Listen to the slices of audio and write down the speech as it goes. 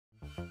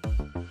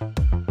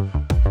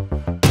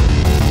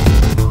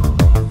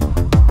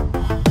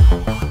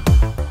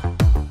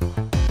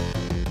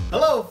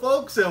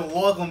folks, and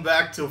welcome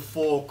back to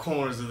Four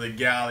Corners of the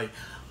Galley.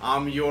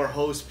 I'm your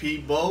host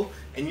PBO,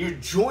 and you're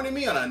joining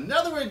me on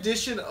another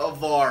edition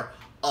of our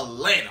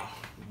Atlanta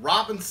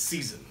Robbin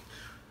season.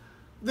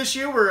 This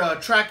year we're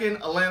tracking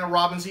Atlanta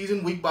Robbin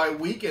season week by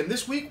week, and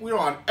this week we're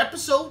on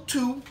episode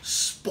 2,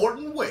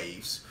 Sportin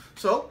Waves.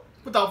 So,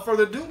 without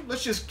further ado,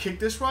 let's just kick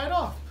this right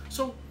off.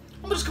 So,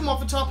 I'm gonna just come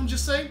off the top and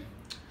just say,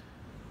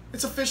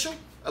 it's official.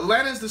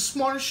 Atlanta is the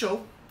smartest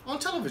show on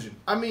television.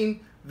 I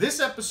mean,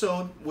 this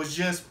episode was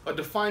just a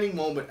defining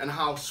moment in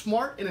how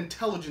smart and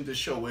intelligent the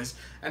show is,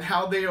 and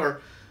how they are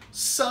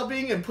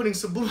subbing and putting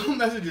subliminal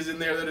messages in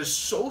there that is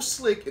so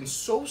slick and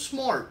so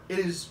smart. It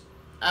is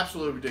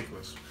absolutely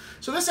ridiculous.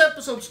 So this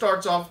episode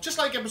starts off just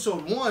like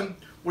episode 1,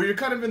 where you're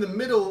kind of in the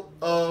middle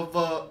of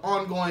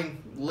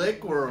ongoing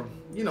lick, or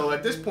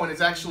at this point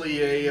it's actually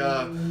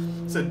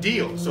it's a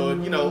deal. So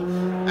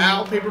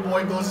Al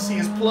Paperboy goes to see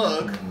his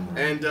plug,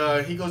 and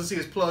he goes to see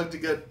his plug to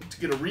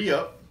get a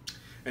re-up.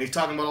 And he's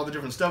talking about all the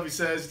different stuff he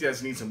says. He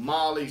just needs some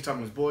Molly. He's talking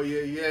to his boy,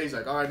 yeah. He's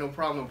like, all right, no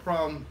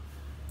problem.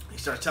 He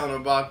starts telling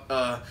him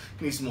about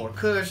he needs some more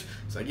Kush.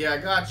 He's like, yeah, I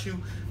got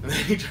you. And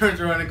then he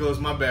turns around and goes,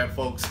 my bad,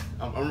 folks.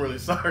 I'm really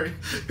sorry.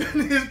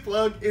 And his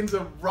plug ends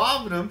up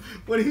robbing him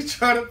when he's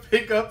trying to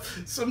pick up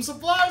some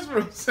supplies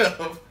for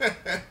himself.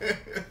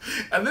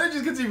 And then it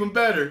just gets even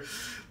better.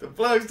 The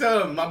plug's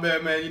telling him, my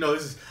bad, man,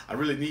 I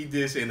really need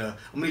this, and I'm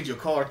going to need your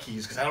car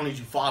keys because I don't need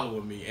you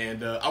following me.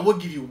 And I would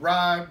give you a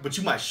ride, but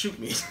you might shoot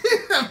me.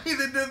 I mean,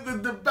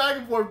 the back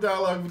and forth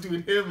dialogue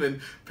between him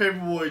and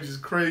Paperboy is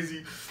just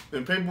crazy.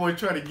 And Paperboy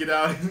trying to get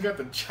out. He's got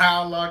the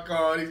child lock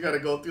on. He's got to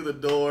go through the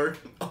door,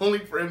 only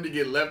for him to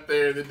get left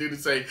there and the dude to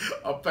say,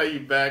 I'll pay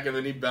you back, and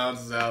then he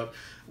bounces out.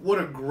 What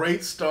a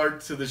great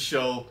start to the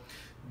show.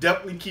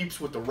 Definitely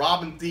keeps with the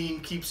Robbin theme,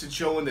 keeps it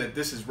showing that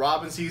this is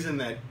Robbin season,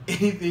 that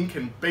anything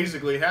can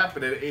basically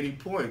happen at any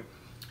point.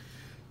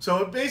 So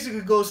it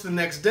basically goes to the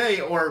next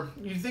day, or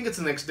you think it's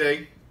the next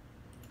day,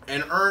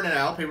 and Ern and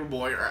Al,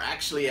 Paperboy, are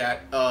actually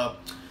at kind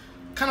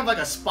of like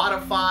a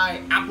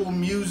Spotify, Apple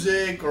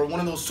Music, or one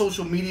of those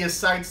social media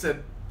sites that,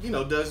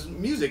 does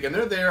music. And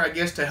they're there, I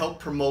guess, to help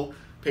promote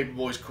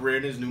Paperboy's career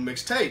and his new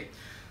mixtape.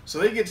 So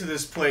they get to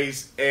this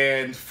place,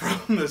 and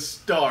from the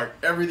start,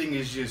 everything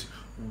is just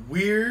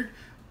weird,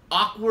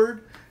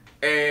 awkward,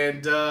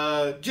 and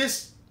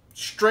just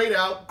straight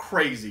out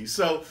crazy.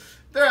 So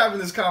they're having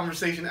this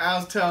conversation.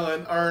 Al's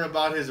telling Ern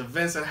about his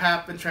events that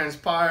happened,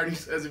 transpired. He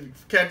says if he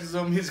catches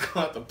him, he's going to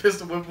have to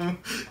pistol whip him.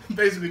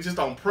 Basically just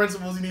on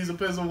principles, he needs a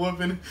pistol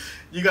whipping.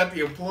 You got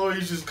the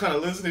employees just kind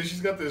of listening.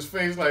 She's got this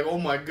face like, oh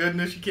my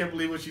goodness, she can't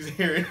believe what she's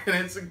hearing.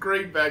 And it's a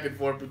great back and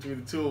forth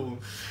between the two of them.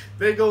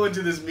 They go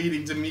into this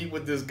meeting to meet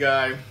with this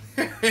guy.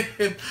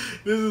 This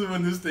is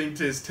when this thing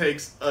just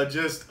takes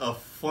just a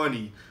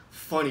funny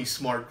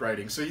smart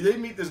writing. So they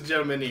meet this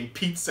gentleman named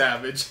Pete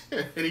Savage,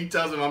 and he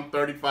tells him, I'm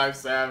 35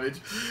 Savage.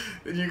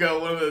 Then you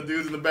got one of the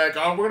dudes in the back,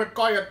 oh, we're going to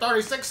call you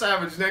 36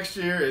 Savage next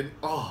year. And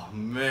oh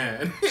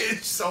man,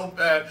 it's so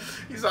bad.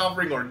 He's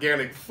offering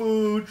organic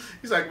food.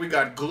 He's like, we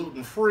got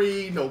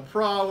gluten-free, no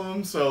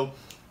problem. So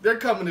they're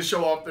coming to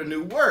show off their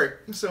new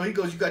work. So he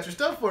goes, you got your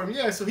stuff for him?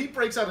 Yeah. So he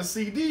breaks out a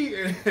CD,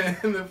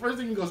 and the first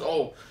thing he goes,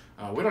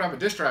 we don't have a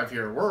disk drive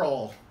here.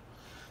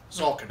 It's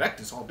all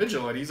connected, it's all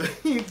digital. And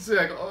he's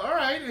like, all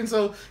right. And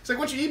so he's like,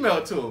 why don't you email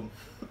it to him?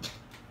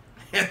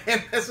 And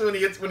that's when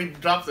he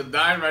drops a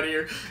dime right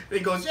here. And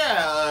he goes,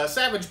 yeah,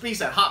 Savage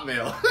Peace at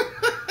Hotmail.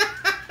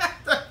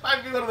 That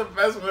might be one of the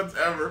best ones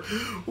ever.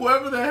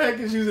 Whoever the heck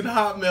is using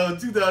Hotmail in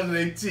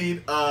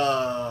 2018,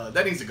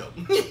 that needs to go.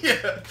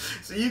 Yeah.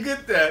 So you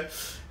get that.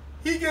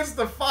 He gets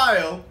the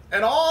file,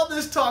 and all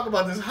this talk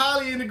about this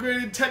highly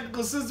integrated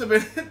technical system,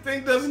 and the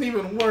thing doesn't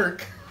even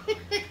work.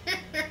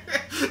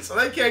 So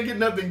they can't get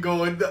nothing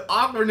going. The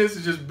awkwardness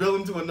is just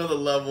building to another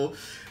level.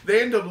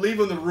 They end up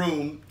leaving the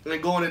room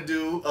and going to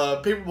do,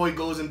 Paperboy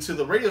goes into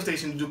the radio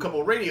station to do a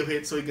couple of radio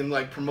hits so he can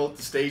promote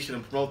the station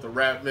and promote the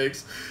rap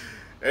mix.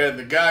 And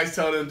the guy's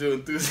telling him to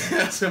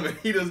enthusiasm, and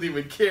he doesn't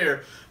even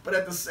care. But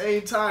at the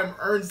same time,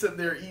 Ern's sitting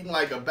there eating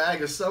like a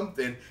bag of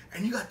something,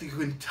 and you got the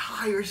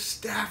entire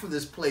staff of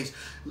this place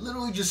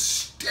literally just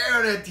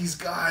staring at these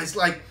guys.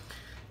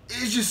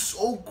 It's just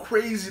so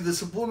crazy, the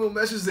subliminal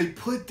messages they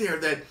put there,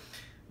 that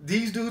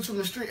these dudes from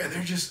the street,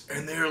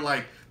 and they're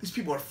like, these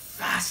people are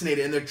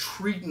fascinated, and they're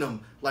treating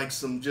them like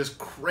some just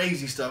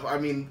crazy stuff. I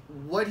mean,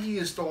 what he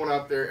is throwing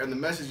out there and the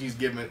message he's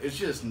giving, it's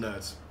just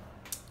nuts.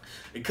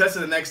 It cuts to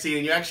the next scene,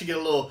 and you actually get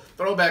a little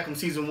throwback from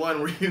season 1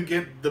 where you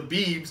get the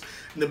Beebs,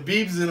 and the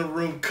Beebs is in a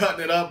room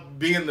cutting it up,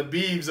 being the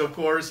Beebs, of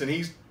course, and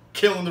he's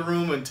killing the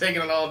room and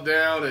taking it all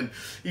down, and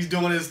he's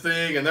doing his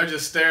thing, and they're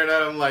just staring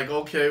at him like,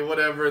 okay,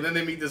 whatever. And then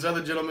they meet this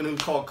other gentleman who's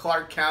called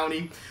Clark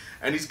County,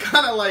 and he's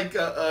kind of like,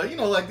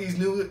 like these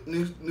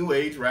new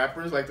age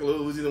rappers, like the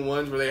Lil Uzi, the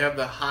ones where they have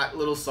the hot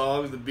little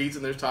songs, the beats,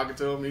 and they're talking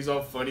to him, and he's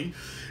all funny.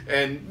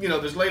 And,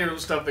 there's later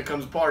stuff that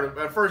comes apart.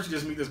 At first, you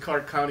just meet this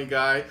Clark County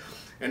guy,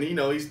 and,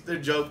 they're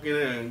joking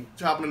and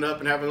chopping it up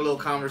and having a little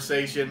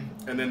conversation,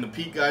 and then the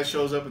Pete guy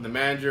shows up, and the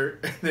manager,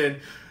 and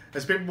then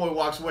as Paperboy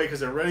walks away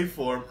because they're ready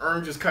for him,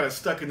 Earn just kind of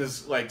stuck in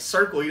this like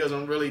circle. He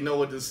doesn't really know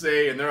what to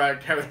say, and they're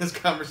like having this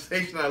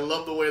conversation. I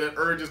love the way that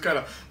Earn just kind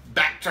of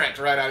backtracks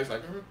right out. He's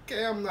like,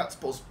 okay, I'm not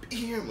supposed to be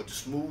here. I'm gonna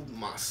just move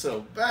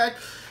myself back,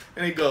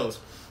 and he goes.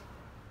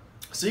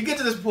 So you get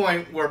to this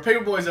point where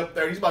Paperboy's up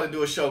there. He's about to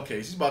do a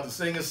showcase. He's about to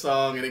sing a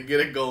song and get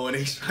it going.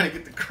 He's trying to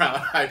get the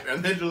crowd hyped,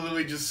 and they're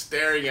literally just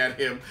staring at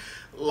him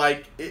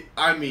like it,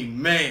 I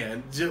mean,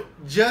 man,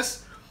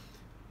 just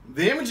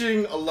the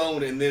imaging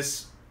alone in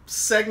this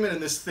segment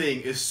and this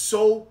thing is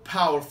so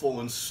powerful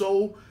and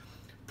so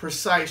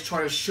precise,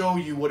 trying to show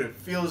you what it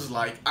feels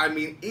like. I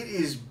mean, it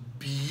is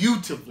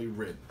beautifully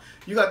written.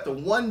 You got the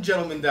one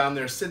gentleman down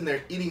there sitting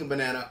there eating a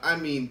banana. I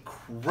mean,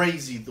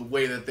 crazy the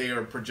way that they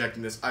are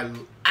projecting this. I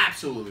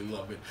absolutely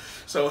love it.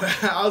 So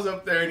I was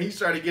up there and he's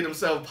trying to get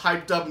himself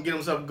hyped up and get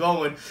himself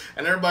going,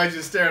 and everybody's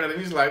just staring at him.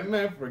 He's like,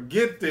 man,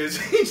 forget this.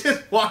 He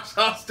just walks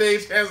off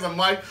stage, has the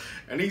mic,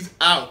 and he's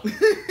out.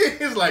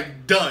 He's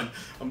like, done.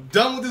 I'm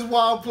done with this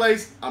wild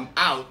place. I'm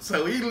out.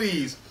 So he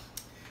leaves.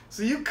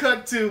 So you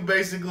cut to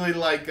basically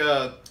like,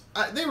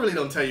 they really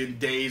don't tell you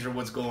days or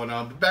what's going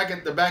on. But back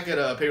at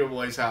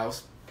Paperboy's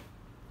house,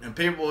 and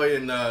Paperboy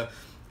and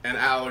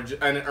Al and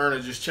Earn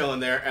are just chilling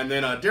there, and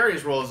then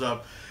Darius rolls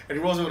up, and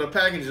he rolls up with a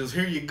package and says,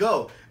 here you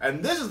go.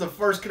 And this is the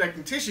first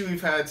connecting tissue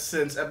we've had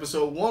since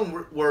episode 1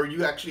 where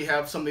you actually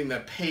have something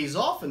that pays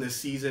off in this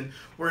season,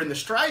 where in the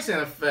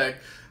Streisand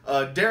Effect,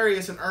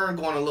 Darius and Earn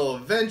go on a little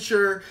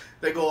adventure.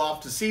 They go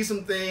off to see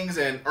some things,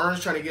 and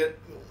Earn's trying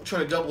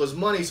to double his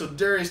money, so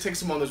Darius takes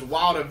him on this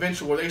wild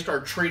adventure where they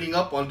start trading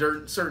up on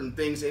certain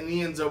things, and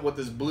he ends up with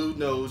this blue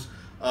nose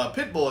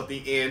pit bull at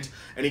the end,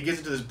 and he gets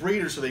into this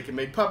breeder so they can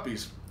make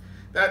puppies.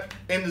 That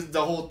ends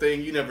the whole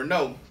thing. You never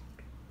know.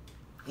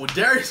 Well,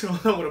 Darius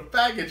went with a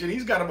package, and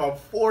he's got about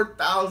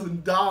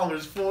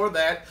 $4,000 for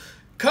that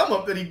come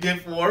up that he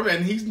did for him,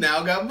 and he's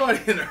now got money,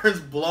 and Earn's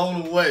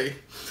blown away.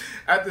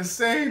 At the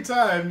same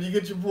time, you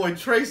get your boy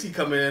Tracy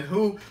come in,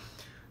 who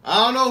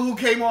I don't know who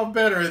came off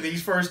better in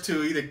these first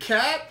two, either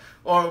Cat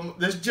or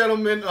this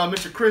gentleman,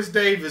 Mr. Chris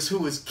Davis,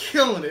 who is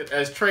killing it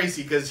as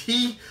Tracy, because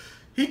he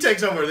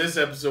takes over this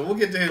episode. We'll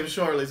get to him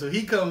shortly. So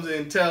he comes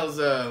in and tells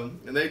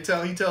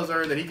he tells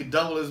Earn that he could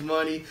double his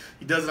money.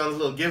 He does it on his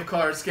little gift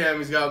card scam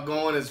he's got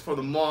going. It's for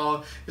the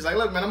mall. He's like,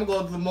 look, man, I'm gonna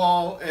go to the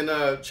mall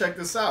and check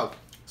this out.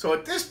 So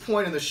at this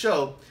point in the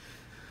show,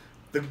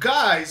 the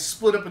guys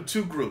split up in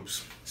two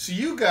groups. So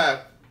you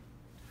got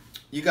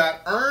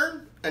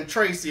Earn and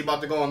Tracy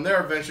about to go on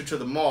their adventure to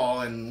the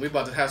mall, and we're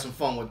about to have some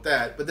fun with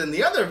that. But then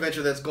the other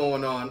adventure that's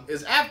going on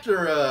is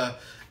after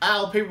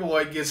Al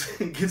Paperboy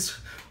gets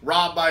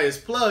robbed by his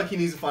plug, he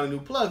needs to find a new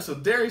plug. So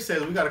Darius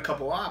says, we got a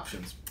couple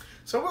options.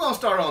 So we're going to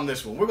start on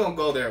this one. We're going to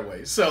go their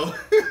way. So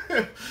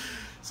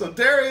so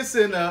Darius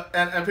and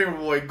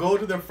Paperboy go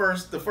to the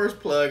first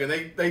plug, and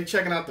they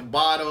checking out the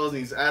bottles, and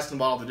he's asking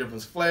about all the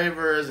different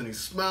flavors, and he's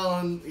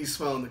smelling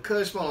the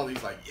kush,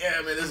 he's like,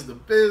 yeah, man, this is the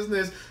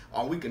business.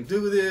 Oh, we can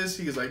do this.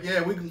 He's like,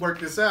 yeah, we can work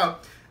this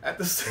out. At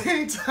the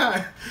same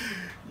time,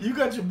 you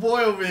got your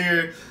boy over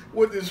here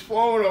with his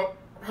phone up,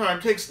 trying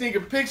to take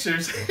sneaking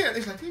pictures. And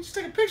he's like, did you just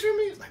take a picture of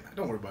me? He's like, nah,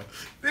 don't worry about it.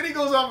 Then he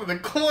goes off in the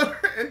corner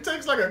and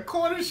takes like a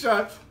corner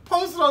shot,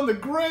 posts it on the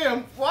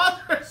gram while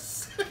they're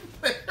sitting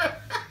there.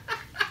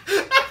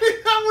 I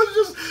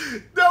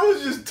mean, that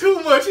was just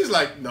too much. He's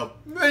like, no.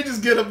 They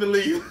just get up and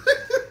leave.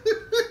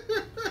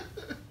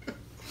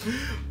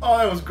 Oh,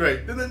 that was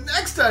great. Then the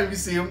next time you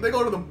see them, they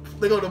go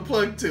to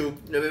plug 2,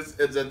 and it's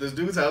at this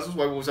dude's house, this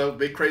white woman's house,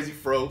 big crazy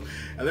fro,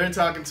 and they're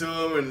talking to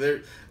him,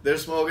 and they're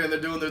smoking, and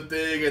they're doing their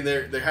thing, and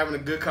they're having a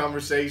good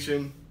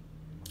conversation.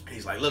 And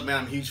he's like, look, man,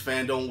 I'm a huge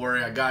fan. Don't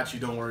worry, I got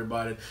you. Don't worry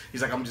about it.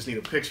 He's like, I'm just need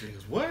a picture. He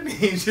goes, what?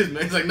 He's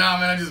like, nah,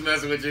 man, I'm just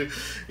messing with you.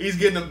 He's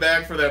getting him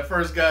back for that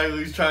first guy who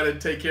he's trying to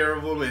take care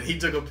of him, and he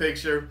took a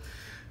picture.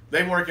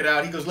 They work it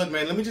out. He goes, look,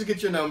 man, let me just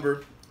get your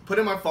number. Put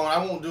in my phone. I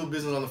won't do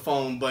business on the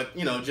phone, but,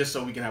 you know, just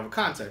so we can have a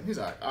contact. He's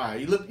like, all right,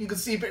 you can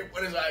see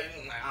what is like,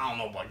 I don't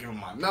know about giving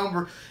him my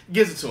number.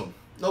 Gives it to him.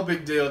 No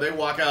big deal. They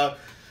walk out.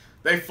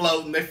 They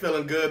floating. They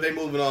feeling good. They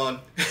moving on.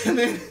 And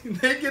then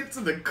they get to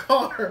the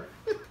car.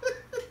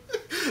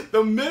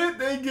 The minute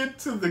they get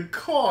to the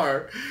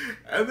car,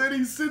 and then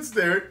he sits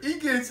there, he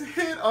gets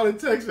hit on a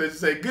text message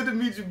saying, good to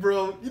meet you,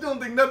 bro. You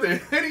don't think nothing.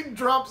 Then he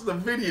drops the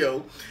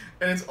video,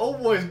 and it's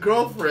old boy's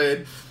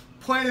girlfriend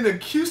playing an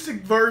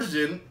acoustic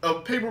version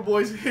of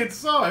Paperboy's hit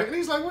song. And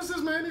he's like, what's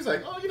this, man? He's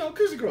like, oh, you know,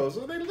 acoustic girls.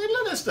 So they love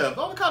that stuff.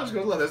 All the college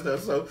girls love that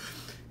stuff. So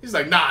he's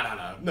like,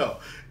 no.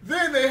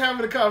 Then they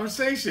having a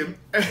conversation,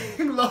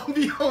 and lo and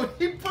behold,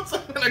 he puts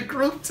them in a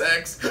group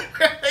text,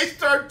 and they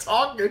start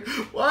talking.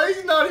 Why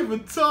he's not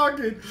even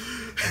talking?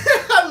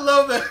 I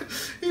love that.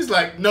 He's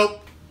like,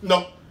 nope.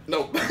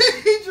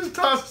 He just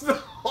tosses the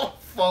whole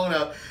phone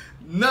out.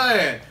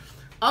 Man,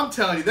 I'm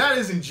telling you, that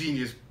is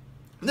ingenious.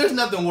 There's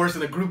nothing worse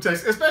than a group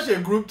text, especially a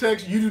group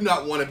text you do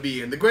not want to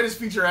be in. The greatest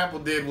feature Apple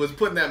did was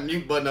putting that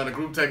mute button on a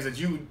group text that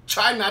you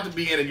try not to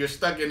be in and you're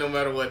stuck in no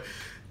matter what.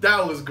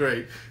 That was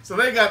great. So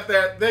they got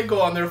that. They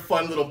go on their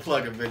fun little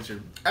plug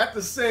adventure. At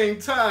the same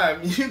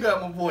time, you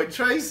got my boy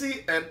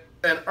Tracy and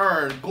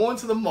Ern going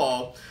to the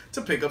mall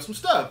to pick up some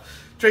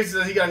stuff. Tracy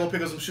says he gotta go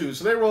pick up some shoes.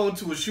 So they roll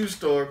into a shoe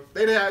store.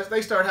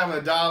 They start having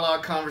a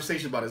dialogue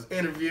conversation about his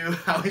interview,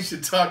 how he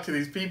should talk to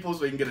these people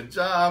so he can get a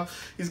job.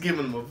 He's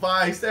giving them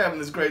advice. They're having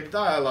this great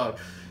dialogue.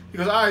 He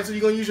goes, all right, so you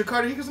gonna use your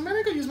card? He goes, man, I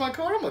ain't gonna use my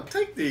card. I'm gonna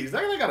take these.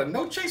 They got a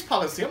no chase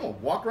policy. I'm gonna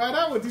walk right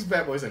out with these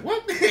bad boys. Like,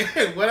 what?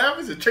 What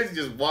happens? And Tracy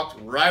just walks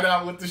right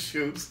out with the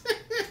shoes.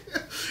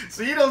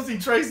 So you don't see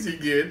Tracy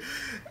again.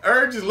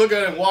 Ern just look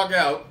at it and walk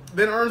out.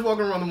 Then Ern's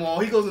walking around the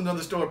mall. He goes to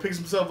another store, picks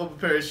himself up a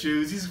pair of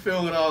shoes. He's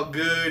feeling all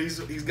good.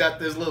 He's got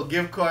this little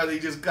gift card that he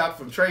just got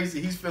from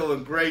Tracy. He's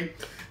feeling great.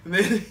 And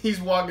then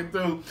he's walking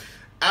through.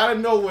 Out of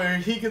nowhere,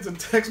 he gets a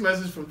text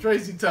message from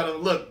Tracy telling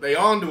him, look, they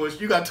on to us.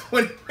 You got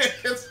 20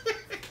 minutes.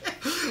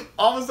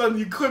 All of a sudden,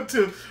 you clip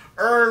to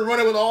Ern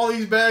running with all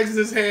these bags in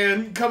his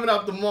hand, coming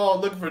out the mall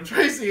looking for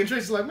Tracy. And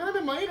Tracy's like, man, I'm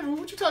in my interview.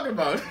 What you talking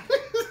about?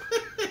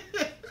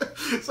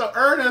 So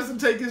Ern has to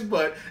take his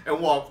butt and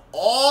walk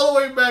all the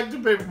way back to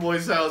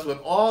Paperboy's house with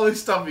all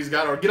his stuff he's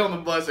got, or get on the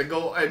bus and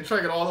go and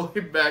track it all the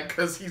way back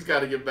because he's got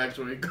to get back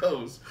to where he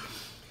goes.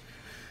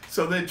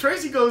 So then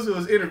Tracy goes to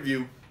his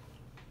interview,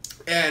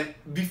 and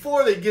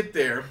before they get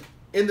there,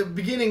 in the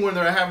beginning when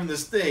they're having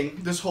this thing,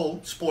 this whole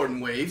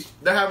Sportin Waves,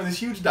 they're having this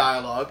huge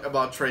dialogue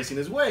about Tracy and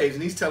his waves,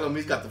 and he's telling him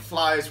he's got the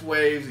flyest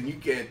waves, and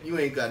you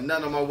ain't got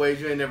none of my waves,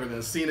 you ain't never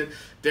gonna seen it.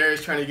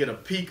 Darius trying to get a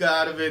peek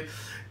out of it.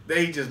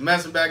 They just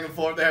messing back and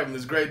forth. They're having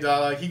this great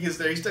dialogue. He gets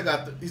there. He still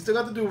got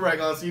the do-rag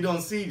on, so you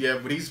don't see it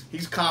yet. But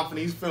he's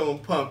confident. He's feeling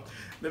pumped.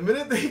 The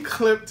minute they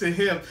clip to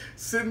him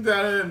sitting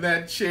down in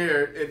that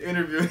chair and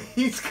interviewing,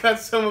 he's got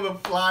some of the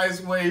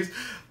flyest waves.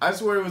 I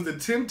swear it was the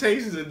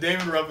Temptations and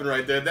David Ruffin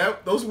right there.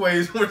 Those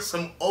waves were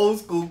some old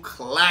school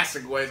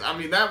classic waves. I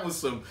mean, that was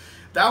some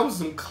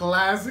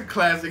classic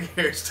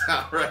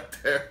hairstyle right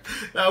there.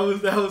 That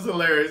was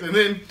hilarious. And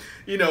then,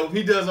 you know,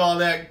 he does all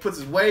that, puts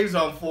his waves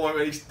on for him,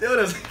 and he still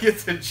doesn't get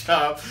the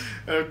job.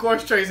 And of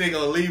course, Tracy ain't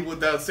gonna leave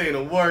without saying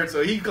a word,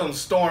 so he comes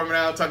storming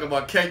out talking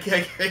about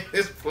KKK in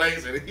his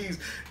place, and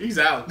he's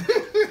out.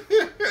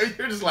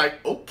 You're just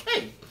like,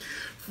 okay.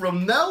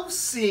 From those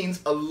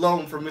scenes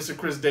alone from Mr.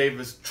 Chris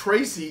Davis,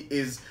 Tracy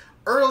is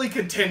early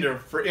contender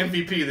for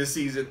MVP this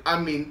season. I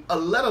mean,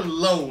 let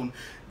alone,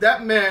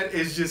 that man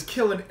is just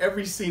killing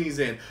every scene he's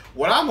in.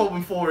 What I'm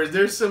hoping for is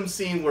there's some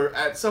scene where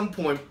at some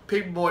point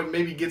Paperboy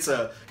maybe gets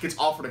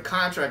offered a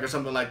contract or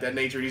something like that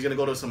nature. He's gonna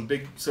go to some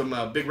big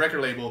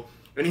record label,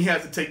 and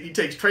he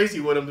takes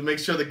Tracy with him to make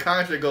sure the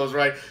contract goes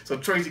right, so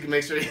Tracy can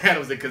make sure he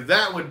handles it. Because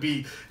that would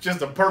be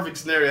just a perfect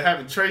scenario,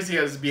 having Tracy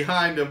as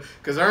behind him.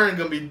 Because Ern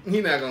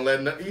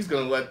he's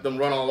gonna let them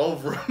run all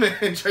over him,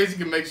 and Tracy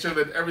can make sure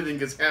that everything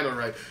gets handled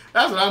right.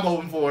 That's what I'm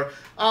hoping for.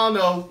 I don't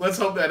know. Let's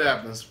hope that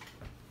happens.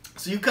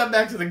 So you come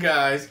back to the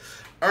guys.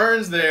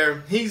 Ern's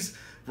there. He's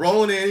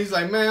rolling in. He's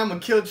like, man, I'm going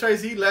to kill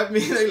Tracy. He left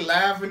me. They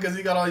laughing because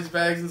he got all these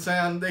bags in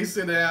town. They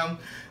sit down.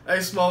 They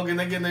smoking.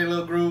 They getting their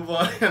little groove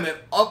on. And then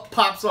up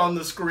pops on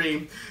the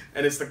screen.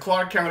 And it's the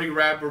Clark County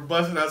rapper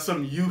busting out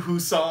some Yoo-Hoo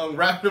song,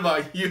 rapping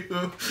about you.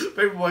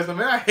 Paperboy's like,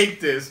 man, I hate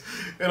this.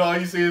 And all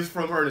you see is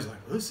from Ern. He's like,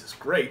 oh, this is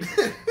great.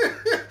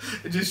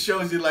 It just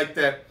shows you like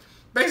that.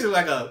 Basically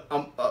like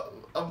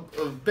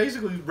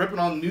basically ripping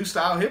on new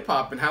style hip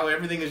hop and how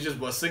everything is just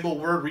a single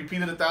word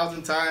repeated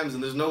 1,000 times,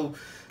 and there's no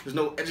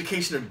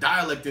education or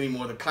dialect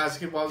anymore. The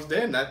classic hip hop is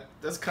dead. And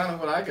that's kind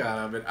of what I got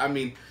out of it. I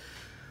mean,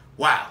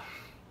 wow.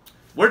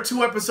 We're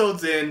 2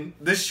 episodes in.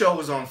 This show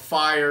is on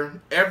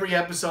fire. Every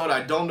episode,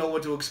 I don't know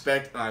what to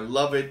expect, and I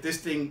love it. This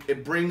thing,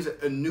 it brings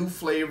a new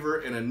flavor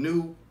and a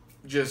new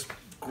just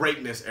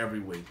greatness every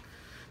week.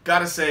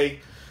 Gotta say,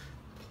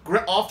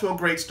 off to a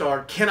great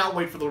start. Cannot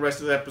wait for the rest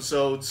of the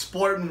episode.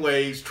 Sportin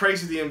Waves,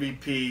 Tracy the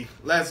MVP.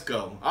 Let's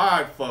go. All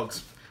right,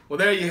 folks. Well,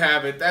 there you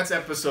have it. That's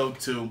episode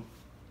 2.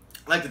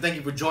 I'd like to thank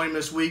you for joining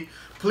this week.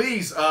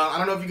 Please, I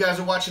don't know if you guys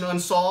are watching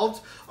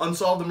Unsolved,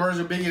 the murders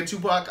of Biggie and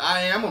Tupac.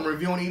 I am. I'm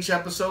reviewing each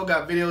episode.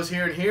 Got videos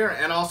here and here,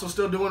 and also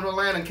still doing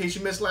Atlanta in case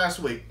you missed last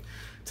week.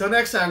 Till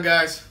next time,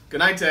 guys. Good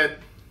night, Ted.